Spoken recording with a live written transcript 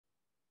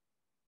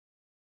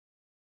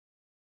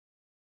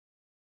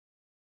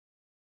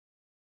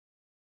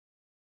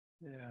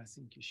Yeah, I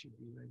think you should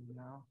be ready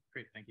now.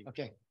 Great, thank you.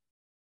 Okay,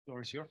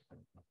 floor is yours.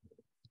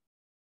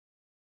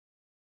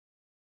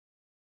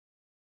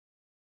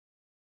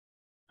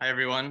 Hi,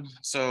 everyone.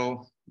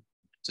 So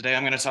today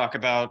I'm going to talk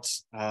about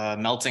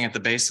melting at the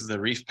base of the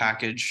Reef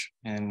package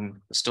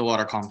in the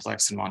Stillwater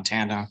complex in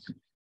Montana.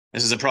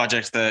 This is a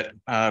project that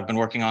I've been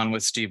working on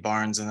with Steve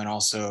Barnes, and then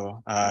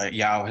also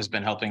Yao has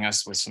been helping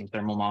us with some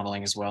thermal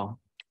modeling as well.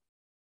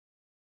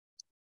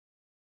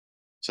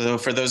 So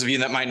for those of you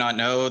that might not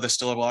know, the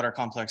Stillwater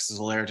complex is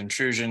a layered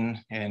intrusion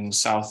in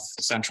south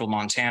central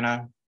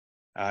Montana.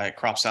 It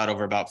crops out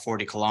over about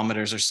 40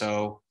 kilometers or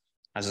so,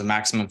 has a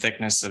maximum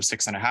thickness of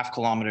 6.5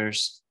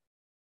 kilometers,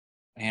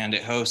 and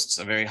it hosts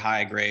a very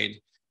high grade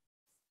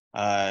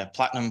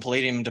platinum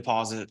palladium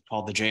deposit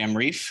called the JM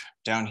Reef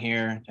down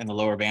here in the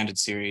lower banded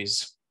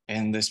series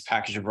in this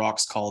package of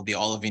rocks called the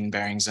Olivine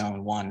Bearing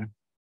Zone 1.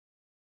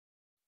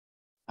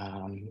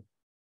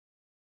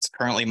 It's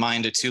currently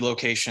mined at 2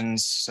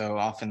 locations. So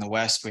off in the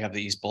west, we have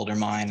the East Boulder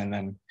mine, and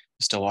then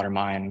the Stillwater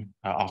mine,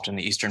 off in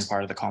the eastern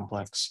part of the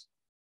complex.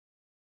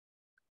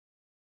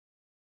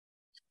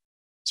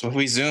 So if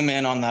we zoom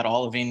in on that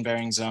olivine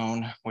bearing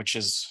zone, which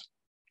is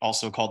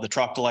also called the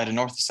troctolite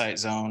anorthosite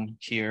zone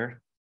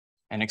here,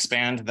 and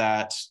expand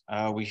that,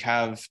 we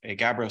have a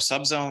gabbro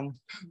subzone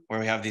where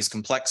we have these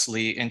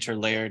complexly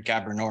interlayered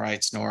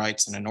gabbronorites,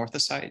 norites, and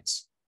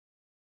anorthosites.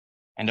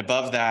 And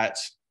above that,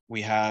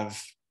 we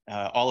have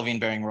olivine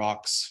bearing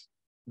rocks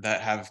that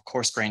have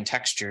coarse grained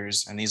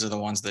textures, and these are the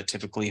ones that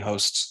typically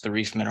host the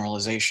reef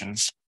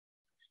mineralization.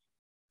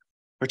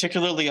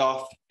 Particularly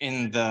off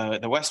in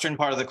the western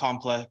part of the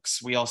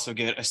complex, we also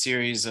get a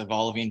series of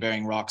olivine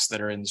bearing rocks that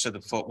are into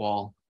the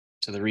footwall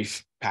to the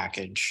reef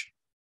package.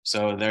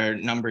 So they're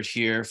numbered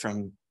here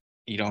from,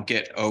 you don't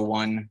get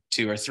 01,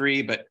 2, or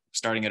 3, but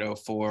starting at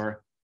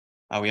 04,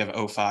 we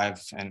have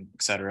 05, and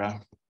et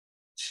cetera.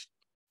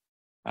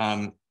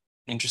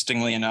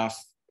 Interestingly enough,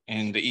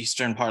 in the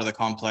eastern part of the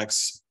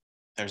complex,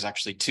 there's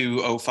actually 2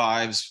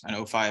 05s, an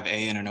 05A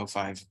and an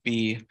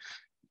 05B.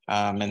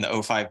 And the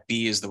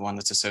 05B is the one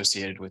that's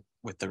associated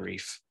with the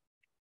reef.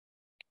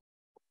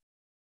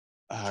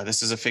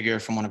 This is a figure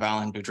from one of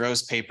Alain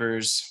Boudreau's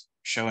papers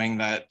showing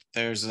that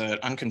there's an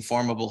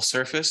unconformable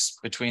surface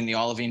between the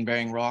olivine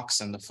bearing rocks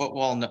and the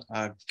footwall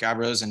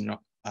gabbros and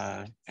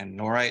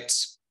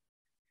norites.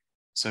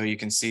 So you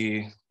can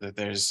see that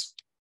there's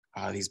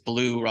these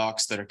blue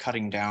rocks that are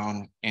cutting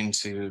down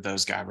into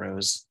those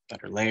gabbros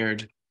that are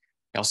layered.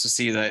 You also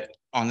see that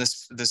on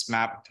this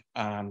map,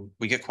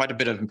 we get quite a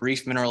bit of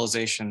reef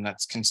mineralization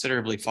that's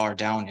considerably far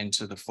down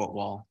into the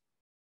footwall.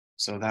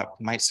 So that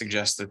might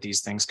suggest that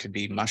these things could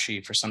be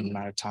mushy for some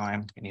amount of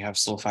time, and you have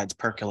sulfides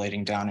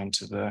percolating down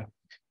into the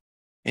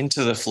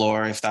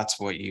floor, if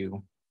that's what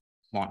you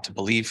want to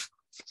believe.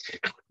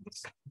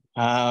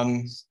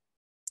 And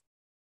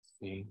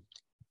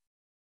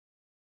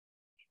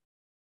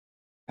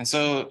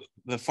so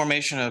the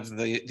formation of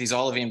these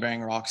olivine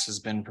bearing rocks has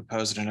been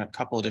proposed in a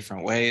couple of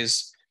different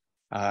ways.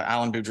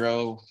 Alain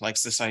Boudreau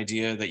likes this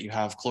idea that you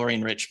have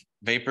chlorine-rich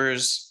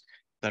vapors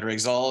that are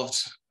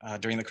exsolved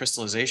during the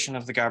crystallization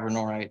of the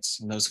gabbronorites,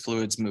 and those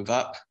fluids move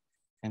up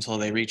until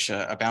they reach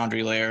a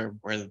boundary layer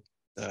where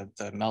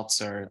the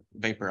melts are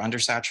vapor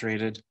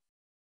undersaturated.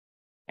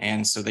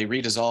 And so they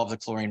redissolve the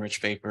chlorine-rich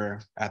vapor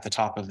at the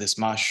top of this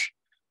mush.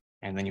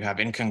 And then you have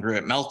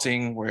incongruent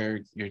melting where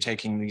you're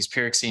taking these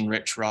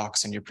pyroxene-rich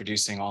rocks and you're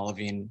producing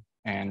olivine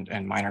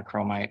and minor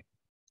chromite.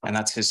 And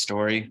that's his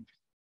story.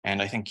 And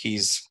I think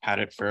he's had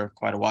it for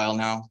quite a while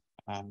now.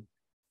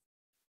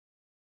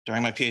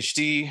 During my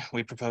PhD,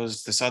 we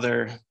proposed this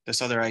other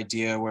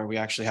idea where we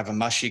actually have a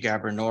mushy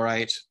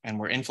gabbronorite and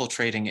we're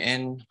infiltrating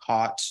in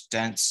hot,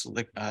 dense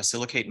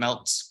silicate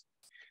melts.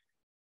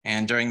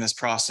 And during this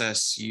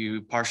process,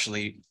 you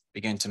partially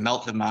begin to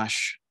melt the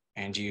mush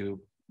and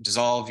you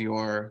dissolve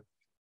your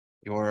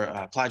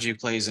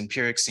plagioclase and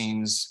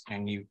pyroxenes,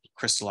 and you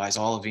crystallize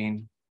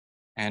olivine.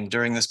 And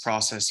during this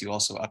process, you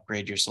also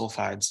upgrade your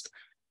sulfides,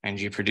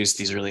 and you produce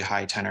these really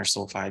high tenor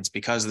sulfides.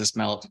 Because this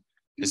melt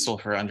is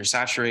sulfur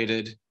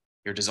undersaturated,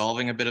 you're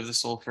dissolving a bit of the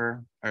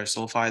sulfur or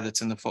sulfide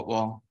that's in the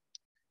footwall.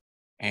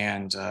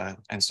 And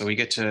so we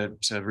get to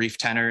reef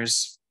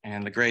tenors,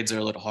 and the grades are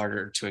a little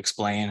harder to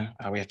explain.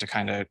 We have to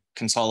kind of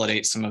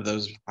consolidate some of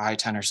those high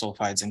tenor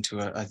sulfides into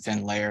a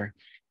thin layer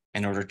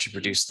in order to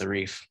produce the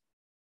reef.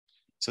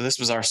 So this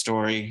was our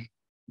story,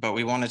 but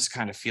we wanted to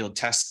kind of field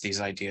test these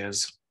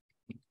ideas.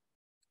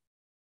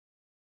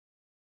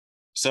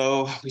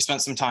 So we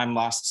spent some time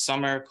last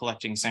summer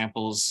collecting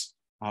samples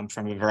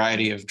from a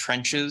variety of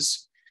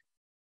trenches,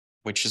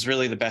 which is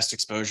really the best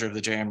exposure of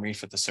the JM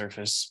Reef at the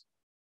surface.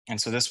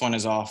 And so this one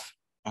is off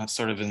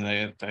sort of in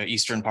the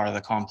eastern part of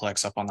the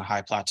complex up on the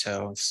high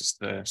plateau. This is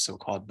the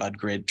so-called Bud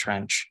Grid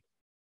trench.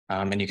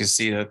 And you can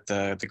see that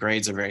the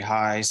grades are very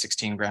high,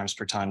 16 grams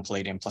per ton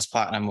palladium plus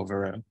platinum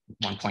over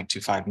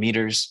 1.25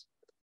 meters.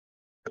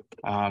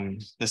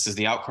 This is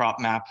the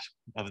outcrop map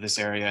of this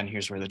area, and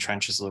here's where the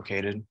trench is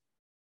located.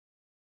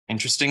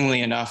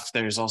 Interestingly enough,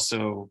 there's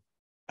also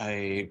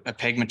a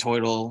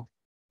pegmatoidal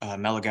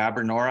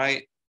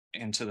melagabbronorite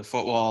into the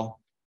footwall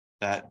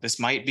that this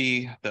might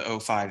be the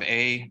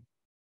O5A,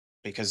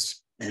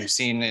 because we've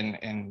seen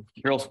in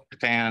drill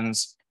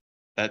fans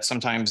that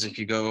sometimes if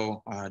you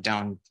go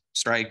down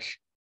strike,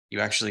 you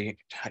actually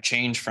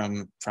change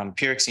from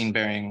pyroxene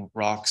bearing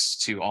rocks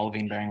to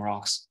olivine bearing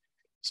rocks.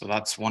 So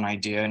that's one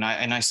idea. And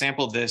I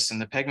sampled this,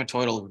 and the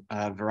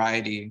pegmatoidal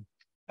variety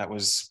that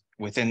was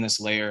within this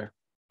layer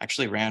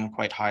actually ran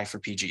quite high for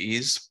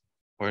PGEs,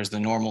 whereas the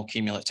normal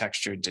cumulate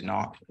texture did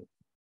not.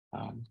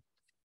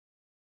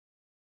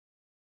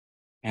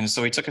 And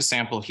so we took a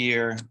sample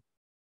here,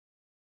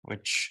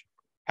 which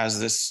has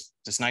this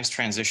nice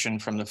transition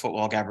from the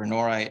footwall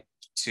gabbronorite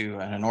to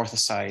an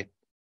anorthosite,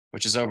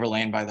 which is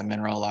overlain by the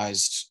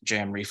mineralized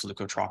JM Reef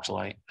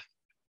leucotroctolite.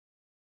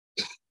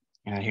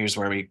 And here's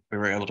where we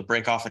were able to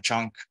break off a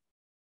chunk.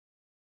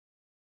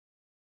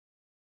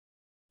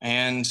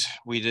 And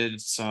we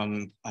did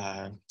some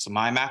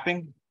Maya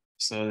mapping.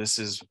 So this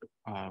is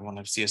one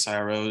of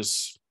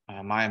CSIRO's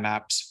Maya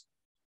maps.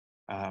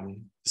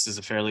 This is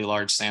a fairly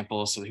large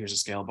sample. So here's a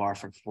scale bar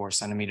for 4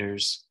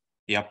 centimeters.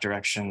 The up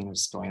direction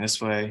is going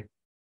this way.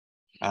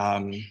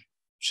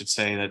 Should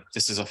say that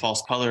this is a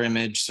false color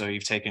image. So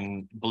you've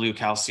taken blue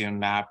calcium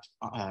map,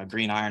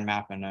 green iron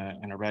map, and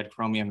a red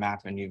chromium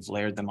map, and you've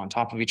layered them on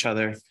top of each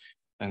other.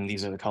 And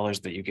these are the colors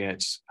that you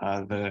get.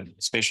 The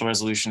spatial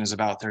resolution is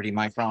about 30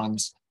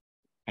 microns.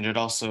 And it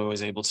also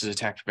is able to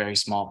detect very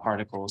small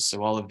particles.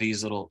 So all of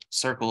these little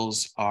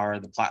circles are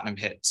the platinum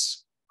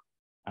hits.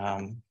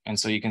 And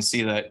so you can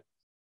see that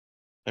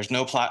there's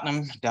no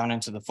platinum down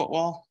into the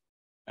footwall.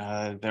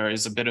 There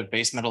is a bit of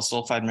base metal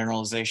sulfide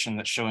mineralization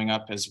that's showing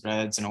up as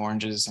reds and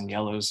oranges and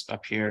yellows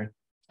up here,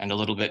 and a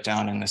little bit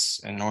down in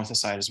this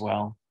anorthosite as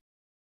well.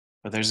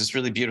 But there's this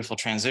really beautiful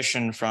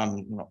transition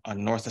from a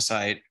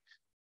anorthosite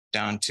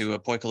down to a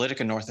poikilotic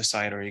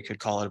anorthosite, or you could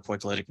call it a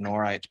poikilotic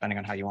norite, depending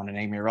on how you want to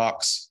name your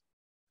rocks.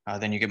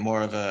 Then you get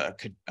more of a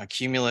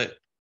cumulate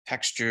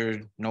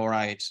textured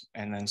norite,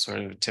 and then sort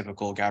of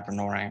typical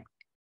gabbronorite.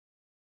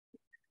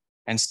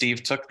 And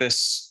Steve took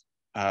this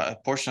a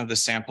portion of the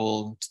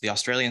sample to the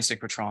Australian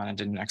synchrotron and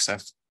did an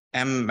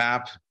XFM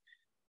map.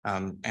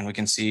 And we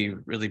can see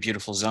really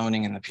beautiful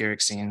zoning in the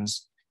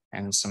pyroxenes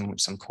and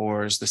some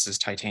cores. This is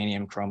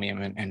titanium,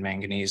 chromium, and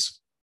manganese.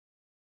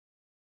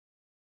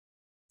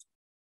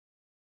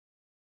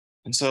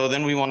 And so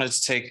then we wanted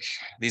to take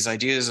these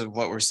ideas of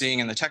what we're seeing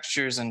in the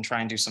textures and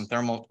try and do some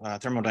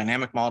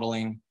thermodynamic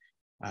modeling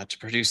to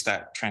produce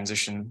that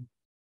transition.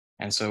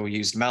 And so we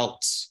used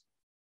melts.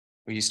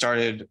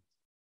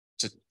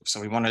 So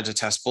we wanted to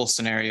test both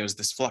scenarios,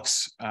 this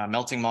flux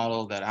melting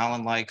model that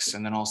Alan likes,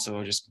 and then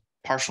also just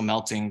partial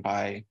melting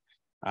by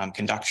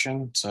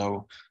conduction.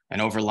 So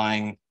an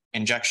overlying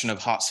injection of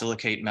hot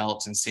silicate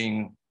melt and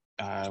seeing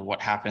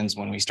what happens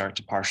when we start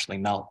to partially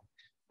melt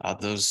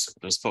those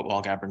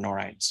footwall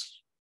gabbronorites.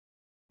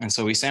 And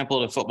so we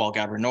sampled a footwall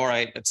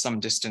gabbronorite at some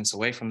distance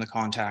away from the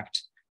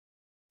contact,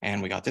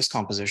 and we got this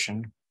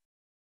composition.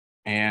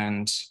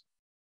 And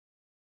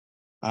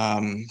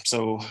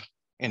so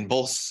in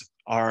both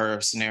our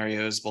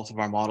scenarios, both of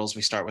our models,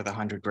 we start with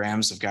 100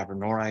 grams of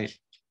gabbronorite,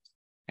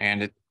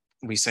 and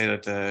we say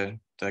that the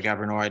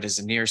gabbronorite is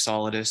a near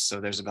solidus, so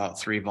there's about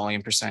 3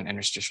 volume%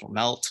 interstitial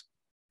melt,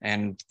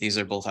 and these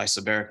are both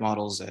isobaric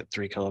models at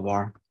 3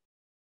 kilobar.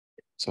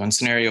 So in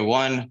scenario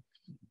 1,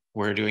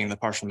 we're doing the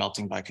partial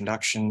melting by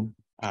conduction.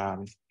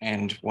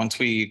 And once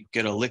we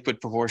get a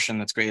liquid proportion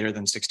that's greater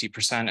than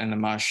 60% in the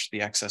mush,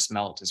 the excess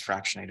melt is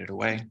fractionated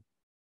away.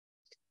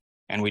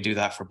 And we do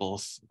that for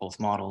both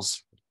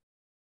models.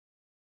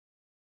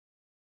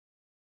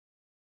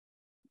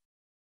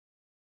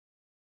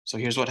 So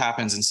here's what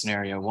happens in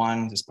scenario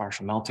 1, this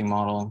partial melting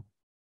model.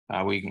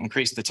 We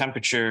increase the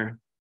temperature.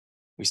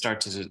 We start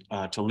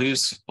to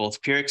lose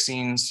both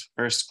pyroxenes.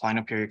 First,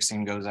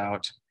 clinopyroxene goes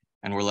out,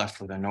 and we're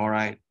left with a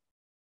norite.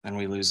 Then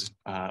we lose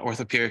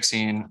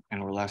orthopyroxene,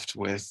 and we're left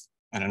with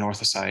an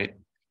anorthosite.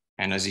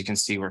 And as you can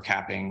see, we're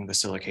capping the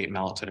silicate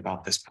melt at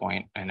about this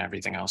point, and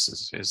everything else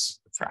is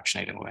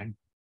fractionated away.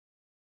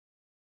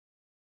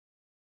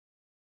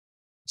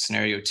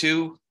 Scenario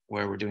 2,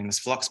 where we're doing this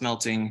flux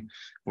melting,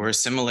 we're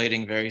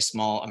assimilating very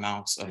small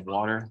amounts of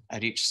water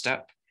at each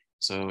step.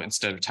 So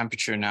instead of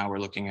temperature, now we're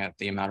looking at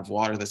the amount of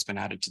water that's been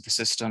added to the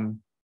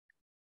system.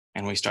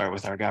 And we start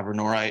with our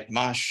gabbronorite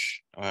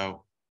mush.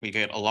 We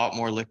get a lot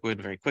more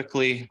liquid very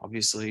quickly,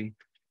 obviously.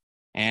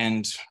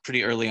 And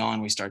pretty early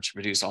on, we start to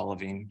produce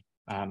olivine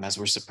as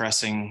we're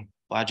suppressing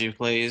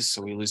plagioclase.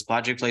 So we lose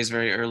plagioclase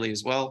very early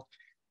as well.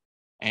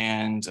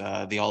 And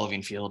the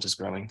olivine field is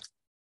growing.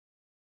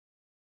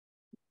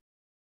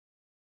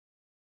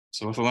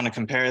 So if we want to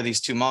compare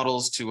these two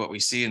models to what we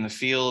see in the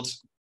field,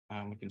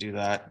 we can do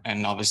that.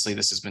 And obviously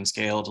this has been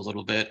scaled a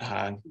little bit,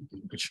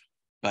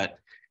 but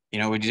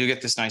we do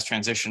get this nice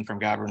transition from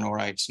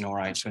gabbronorite to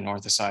norite to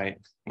anorthosite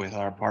with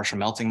our partial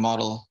melting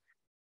model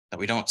that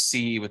we don't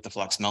see with the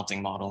flux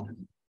melting model.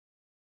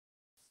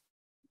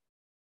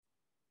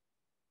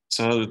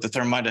 So the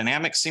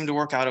thermodynamics seem to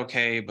work out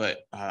okay,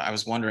 but I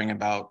was wondering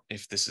about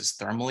if this is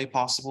thermally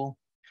possible.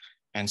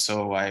 And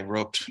so I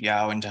roped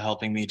Yao into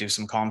helping me do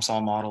some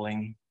COMSOL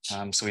modeling.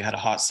 So we had a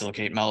hot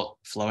silicate melt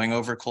flowing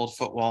over cold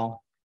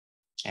footwall.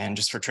 And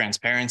just for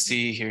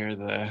transparency, here are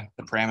the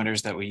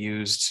parameters that we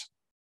used.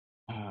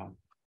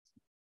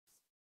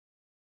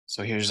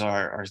 So here's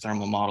our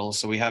thermal model.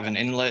 So we have an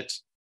inlet.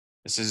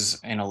 This is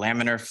in a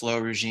laminar flow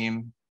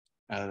regime.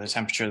 The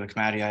temperature of the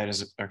komatiite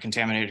is, or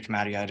contaminated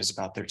komatiite is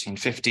about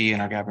 1350,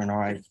 and our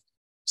gabbronorite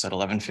is at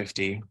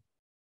 1150.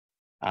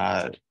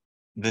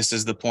 This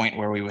is the point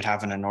where we would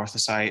have an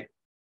anorthosite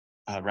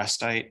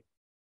restite.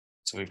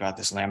 So we've got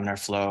this laminar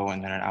flow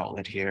and then an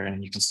outlet here,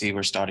 and you can see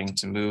we're starting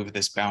to move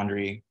this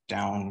boundary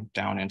down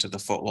into the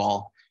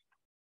footwall.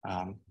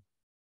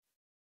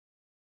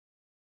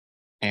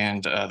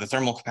 And the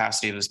thermal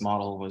capacity of this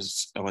model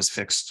was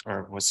fixed,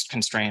 or was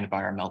constrained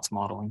by our melt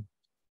modeling.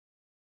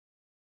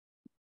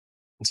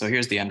 And so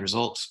here's the end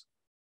result.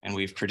 And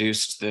we've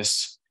produced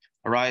this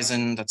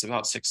horizon that's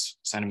about 6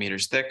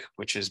 centimeters thick,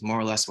 which is more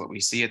or less what we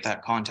see at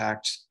that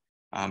contact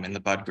in the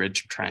Bud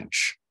Gridge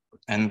trench.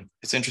 And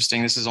it's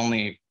interesting, this is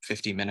only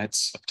 50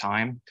 minutes of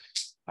time.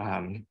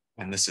 And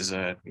this is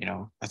a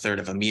third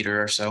of a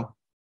meter or so.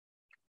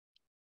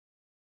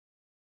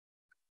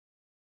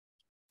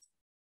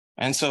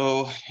 And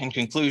so in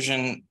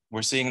conclusion,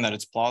 we're seeing that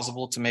it's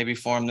plausible to maybe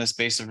form this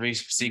base of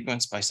reef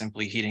sequence by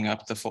simply heating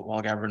up the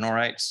footwall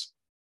gabbronorites.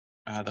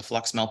 The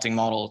flux melting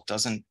model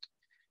doesn't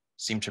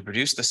seem to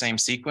produce the same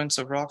sequence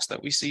of rocks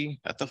that we see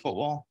at the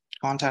footwall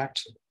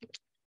contact.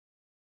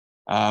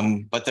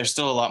 But there's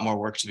still a lot more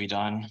work to be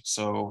done.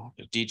 So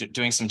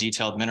doing some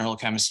detailed mineral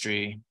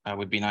chemistry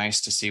would be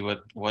nice to see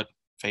what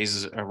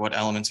phases or what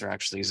elements are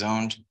actually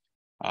zoned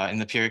in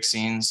the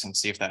pyroxenes, and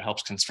see if that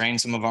helps constrain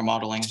some of our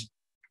modeling.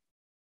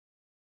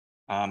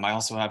 I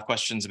also have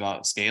questions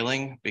about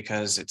scaling,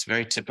 because it's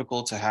very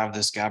typical to have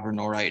this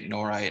gabbronorite,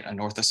 norite,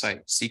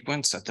 anorthosite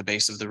sequence at the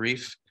base of the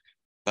reef,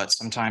 but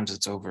sometimes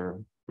it's over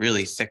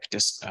really thick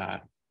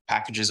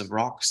packages of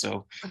rock.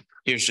 So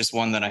here's just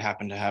one that I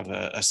happen to have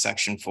a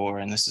section for,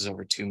 and this is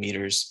over 2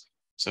 meters.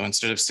 So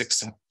instead of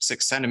six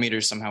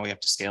centimeters, somehow we have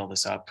to scale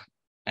this up.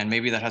 And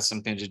maybe that has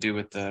something to do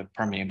with the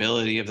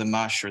permeability of the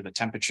mush or the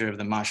temperature of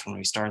the mush when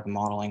we start the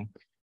modeling.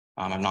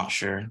 I'm not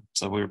sure.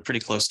 So we were pretty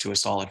close to a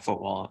solid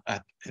footwall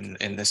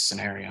in this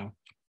scenario.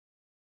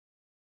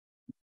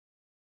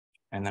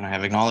 And then I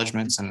have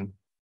acknowledgements and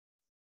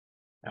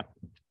yeah.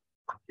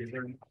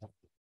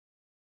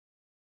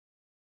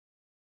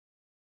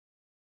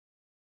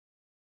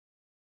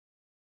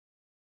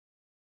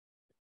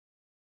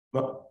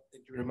 Well,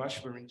 thank you very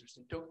much. Very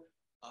interesting talk.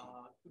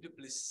 Could you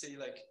please say,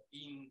 like,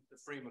 in the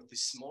frame of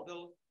this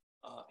model,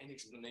 an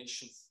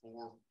explanation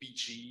for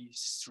PG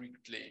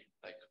strictly,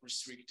 like,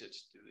 restricted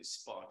to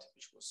this part,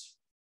 which was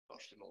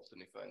partially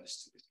molten, if I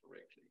understood it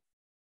correctly?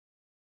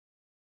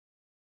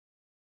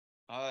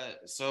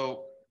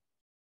 So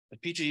the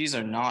PGEs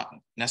are not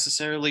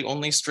necessarily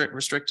only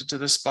restricted to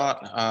this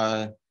spot,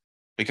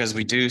 because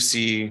we do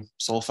see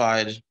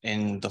sulfide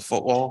in the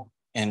footwall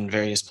in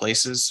various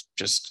places.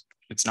 Just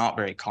it's not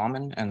very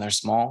common, and they're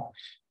small.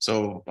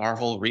 So our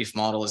whole reef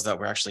model is that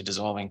we're actually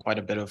dissolving quite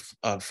a bit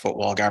of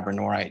footwall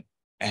gabbronorite,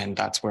 and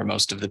that's where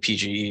most of the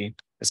PGE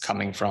is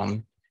coming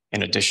from,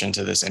 in addition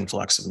to this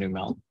influx of new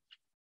melt.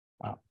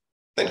 Wow.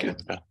 Thank you.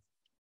 Yeah.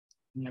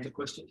 Any other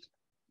questions?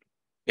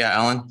 Yeah,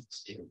 Alan?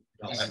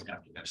 I have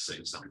to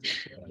say something.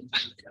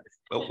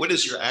 But what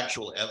is your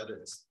actual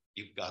evidence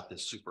you've got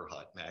this super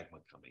hot magma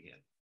coming in?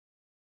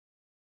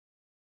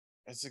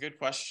 It's a good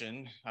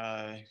question.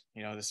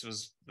 This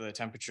was the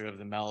temperature of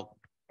the melt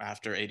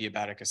after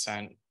adiabatic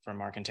ascent from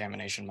our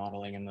contamination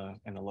modeling in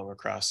the lower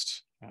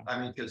crust. I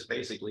mean, because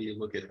basically you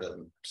look at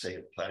the, say,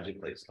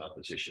 plagioclase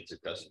compositions,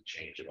 it doesn't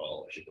change at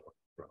all as you go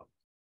from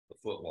the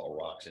footwall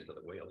rocks into the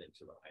whale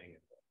into the hanging.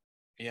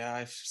 Yeah,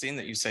 I've seen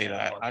that you say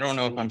that. I don't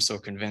know if I'm so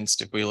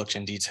convinced if we looked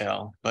in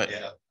detail, but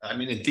yeah, I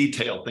mean, in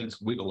detail,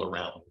 things wiggle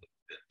around a little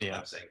bit. Yeah.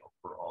 I'm saying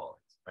overall,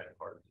 it's kind of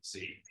hard to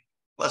see.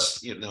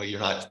 Plus, you're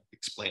not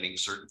explaining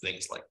certain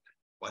things like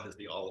why does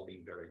the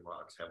olivine bearing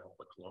rocks have all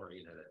the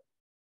chlorine in it?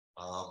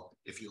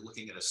 If you're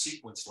looking at a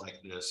sequence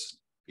like this,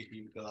 if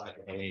you've got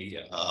a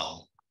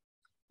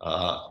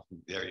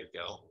there you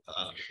go.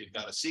 If you've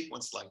got a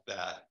sequence like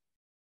that,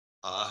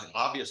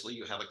 obviously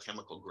you have a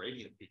chemical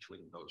gradient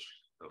between those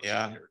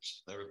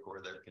layers.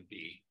 Therefore, there can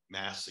be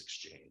mass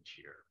exchange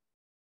here.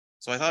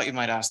 So I thought you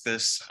might ask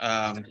this.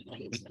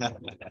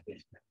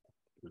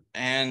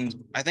 And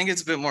I think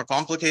it's a bit more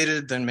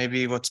complicated than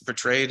maybe what's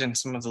portrayed in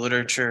some of the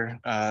literature.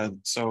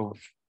 So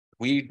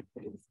we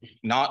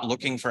not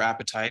looking for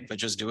apatite, but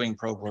just doing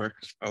probe work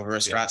over a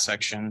strat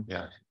section.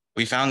 Yeah.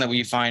 We found that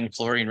we find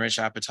chlorine-rich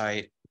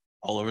apatite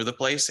all over the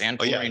place, and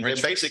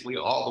chlorine-rich, basically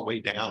all the way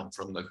down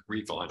from the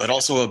reef on, but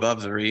also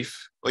above the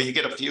reef. Well, you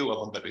get a few of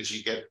them, but as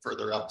you get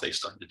further up, they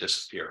start to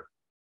disappear.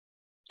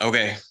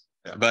 Okay,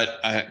 yeah. But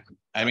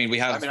I mean, we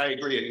have. I mean, I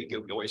agree.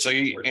 So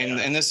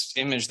in this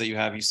image that you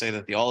have, you say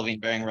that the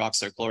olivine-bearing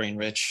rocks are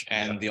chlorine-rich,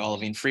 and the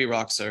olivine-free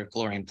rocks are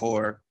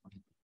chlorine-poor.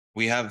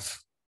 We have,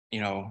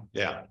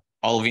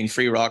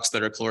 olivine-free rocks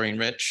that are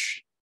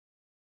chlorine-rich,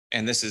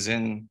 And this is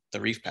in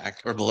the Reef pack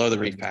or below the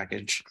Reef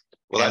package.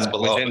 Well, that's And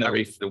below. within the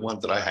Reef. The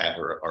ones that I have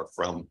are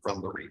from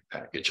the Reef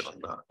package on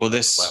the. Well,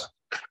 this, left.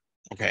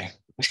 okay.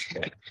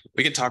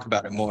 We can talk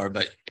about it more,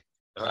 but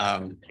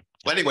well,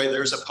 anyway,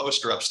 there's a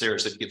poster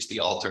upstairs that gives the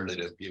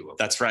alternative view of.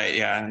 that's right.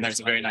 Yeah. And there's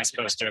a very nice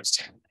poster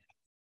upstairs.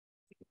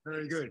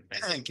 Very good.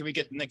 And can we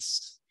get the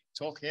next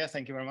talk here?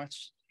 Thank you very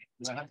much.